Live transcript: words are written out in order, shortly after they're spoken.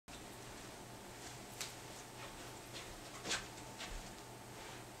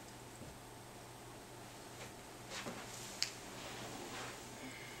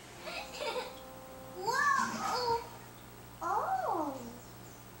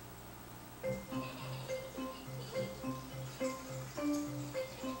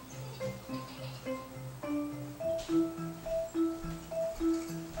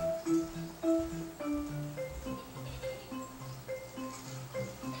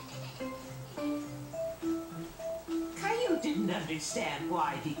didn't understand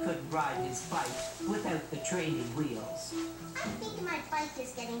why he couldn't ride his bike without the training wheels. I think my bike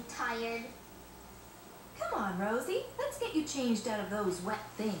is getting tired. Come on, Rosie. Let's get you changed out of those wet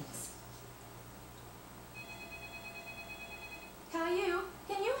things. Caillou,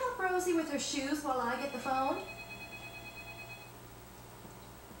 can you help Rosie with her shoes while I get the phone?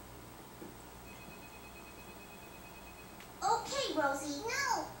 Okay, Rosie.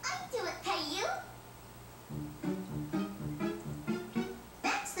 No, I do it, Caillou.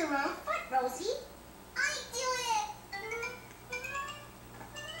 That's the wrong foot, Rosie. I do it.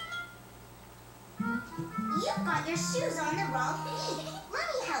 You've got your shoes on the wrong feet. Let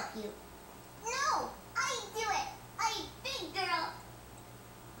me help you. No, I do it. I big girl.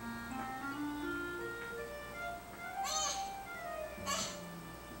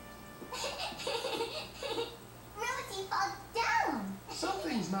 Rosie fell down.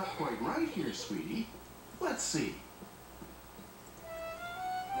 Something's not quite right here, sweetie. Let's see.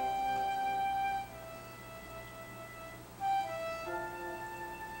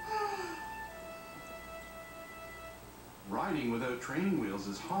 Riding without training wheels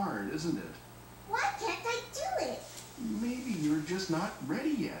is hard, isn't it? Why can't I do it? Maybe you're just not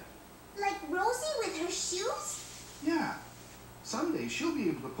ready yet. Like Rosie with her shoes? Yeah. Someday she'll be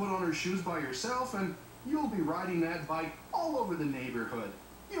able to put on her shoes by herself and you'll be riding that bike all over the neighborhood.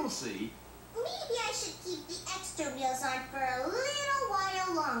 You'll see. Maybe I should keep the extra wheels on for a little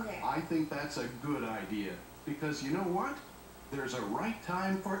while longer. I think that's a good idea. Because you know what? There's a right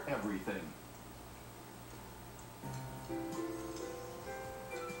time for everything.